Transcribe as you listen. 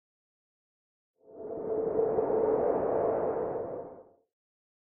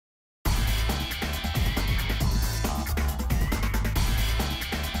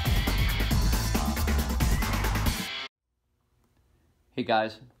Hey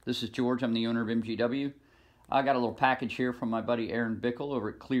guys, this is George. I'm the owner of MGW. I got a little package here from my buddy Aaron Bickle over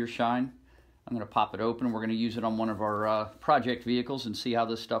at Clearshine. I'm going to pop it open. We're going to use it on one of our project vehicles and see how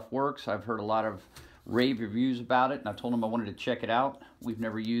this stuff works. I've heard a lot of rave reviews about it, and I told him I wanted to check it out. We've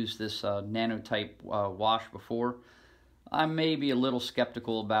never used this Nano type wash before. I may be a little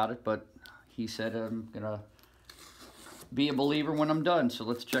skeptical about it, but he said I'm going to be a believer when I'm done. So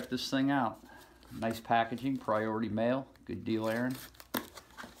let's check this thing out. Nice packaging, priority mail. Good deal, Aaron.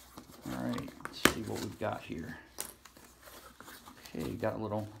 All right, let's see what we've got here. Okay, got a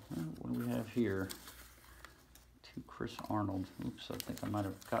little, what do we have here? To Chris Arnold. Oops, I think I might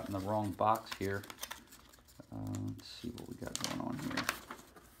have gotten the wrong box here. Let's see what we got going on here.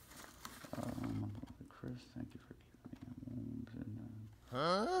 Chris, thank you for keeping me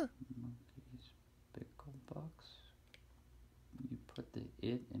warm. Monkeys, pickle box. You put the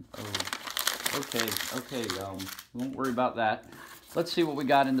it in O. Okay, we won't worry about that. Let's see what we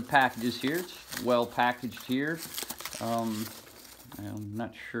got in the packages here. It's well packaged here. I'm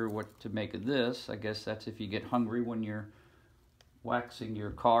not sure what to make of this. I guess that's if you get hungry when you're waxing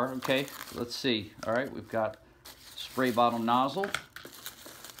your car. Okay, let's see. All right, we've got spray bottle nozzle.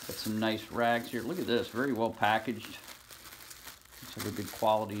 Got some nice rags here. Look at this, very well packaged. Looks like a good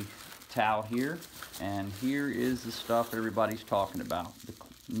quality towel here. And here is the stuff everybody's talking about, the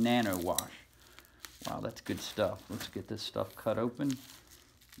Nano wash. Wow, that's good stuff. Let's get this stuff cut open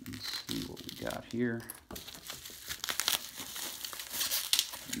and see what we got here.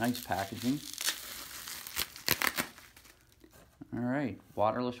 Nice packaging. All right,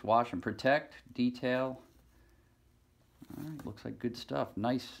 waterless wash and protect, detail. All right, looks like good stuff.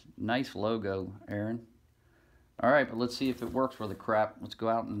 Nice logo, Aaron. All right, but let's see if it works for the crap. Let's go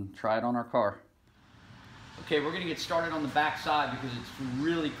out and try it on our car. Okay, we're going to get started on the back side because it's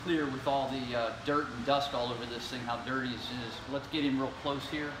really clear with all the dirt and dust all over this thing how dirty this is. Let's get in real close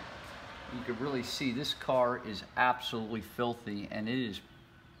here. You can really see this car is absolutely filthy and it is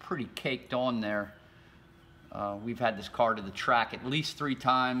pretty caked on there. We've had this car to the track at least 3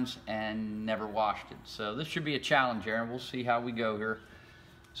 times and never washed it. So this should be a challenge, Aaron. We'll see how we go here.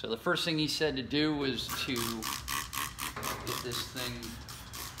 So the first thing he said to do was to get this thing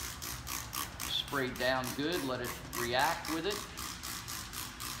sprayed down good, let it react with it.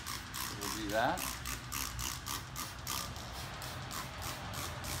 So we'll do that.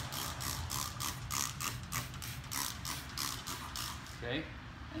 Okay,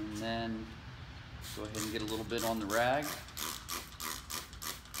 and then go ahead and get a little bit on the rag.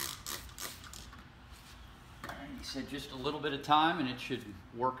 All right, he said just a little bit of time and it should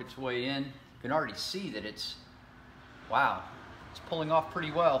work its way in. You can already see that it's, wow, it's pulling off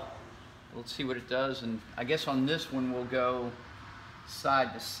pretty well. Let's see what it does, and I guess on this one we'll go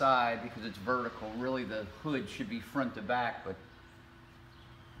side to side because it's vertical. Really the hood should be front to back, but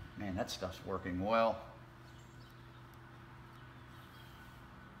man, that stuff's working well.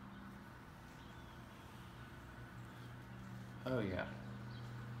 Oh yeah.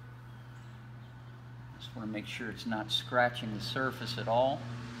 Just want to make sure it's not scratching the surface at all.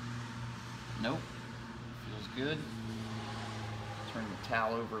 Nope, feels good. Turn the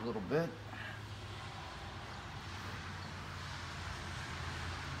towel over a little bit.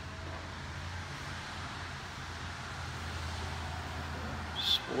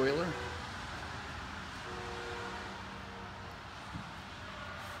 Spoiler.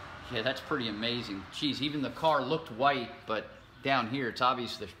 Yeah, that's pretty amazing. Geez, even the car looked white, but down here it's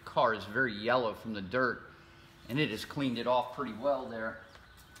obvious the car is very yellow from the dirt, and it has cleaned it off pretty well there.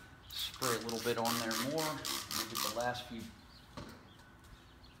 Spray a little bit on there more. We'll get the last few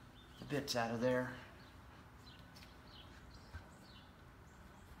bits out of there.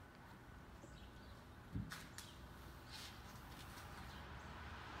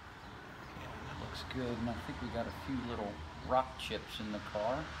 Yeah, that looks good. And I think we got a few little rock chips in the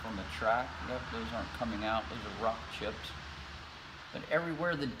car from the track. Yep, those aren't coming out. Those are rock chips. But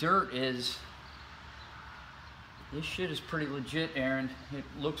everywhere the dirt is, this shit is pretty legit, Aaron. It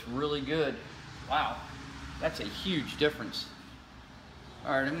looks really good. Wow, that's a huge difference.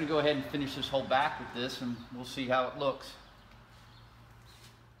 All right, I'm going to go ahead and finish this whole back with this, and we'll see how it looks.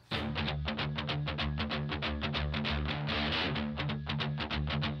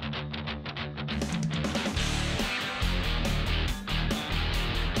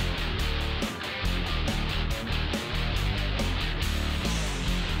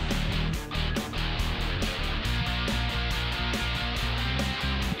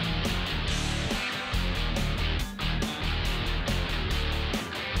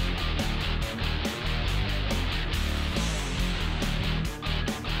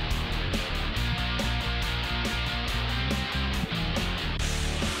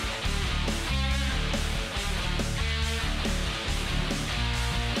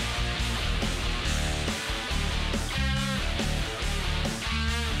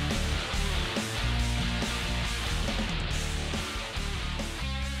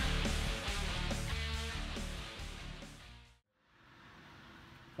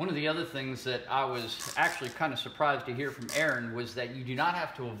 One of the other things that I was actually kind of surprised to hear from Aaron was that you do not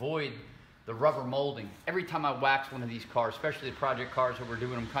have to avoid the rubber molding. Every time I wax one of these cars, especially the project cars that we're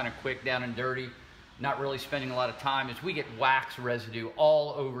doing them kind of quick, down and dirty, not really spending a lot of time, is we get wax residue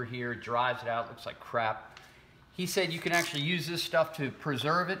all over here. It dries it out, looks like crap. He said you can actually use this stuff to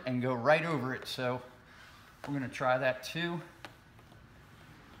preserve it and go right over it. So we're going to try that too.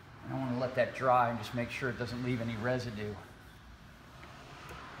 I want to let that dry and just make sure it doesn't leave any residue.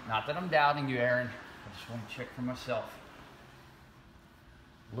 Not that I'm doubting you, Aaron. I just want to check for myself.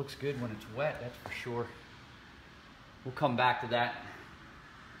 Looks good when it's wet, that's for sure. We'll come back to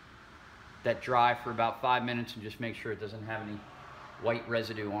that dry for about 5 minutes and just make sure it doesn't have any white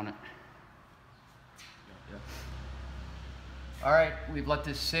residue on it. All right, we've let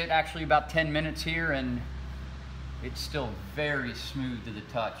this sit actually about 10 minutes here, and it's still very smooth to the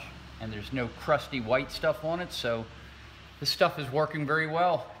touch, and there's no crusty white stuff on it, so this stuff is working very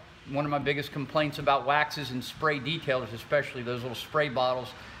well. One of my biggest complaints about waxes and spray detailers, especially those little spray bottles,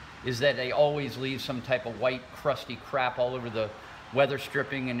 is that they always leave some type of white crusty crap all over the weather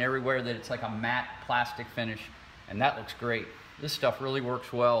stripping and everywhere, that it's like a matte plastic finish, and that looks great. This stuff really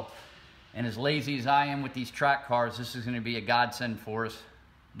works well, and as lazy as I am with these track cars, this is going to be a godsend for us.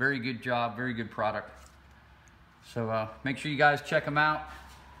 Very good job, very good product. So make sure you guys check them out.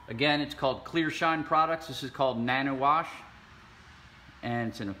 Again, it's called Clearshine products. This is called Nano Wash, and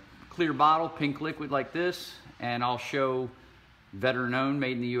it's in a clear bottle, pink liquid like this, and I'll show veteran owned,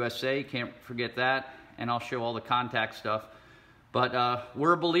 made in the USA, can't forget that, and I'll show all the contact stuff. But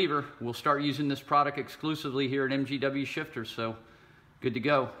we're a believer. We'll start using this product exclusively here at MGW Shifters, so good to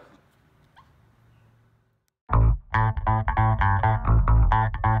go.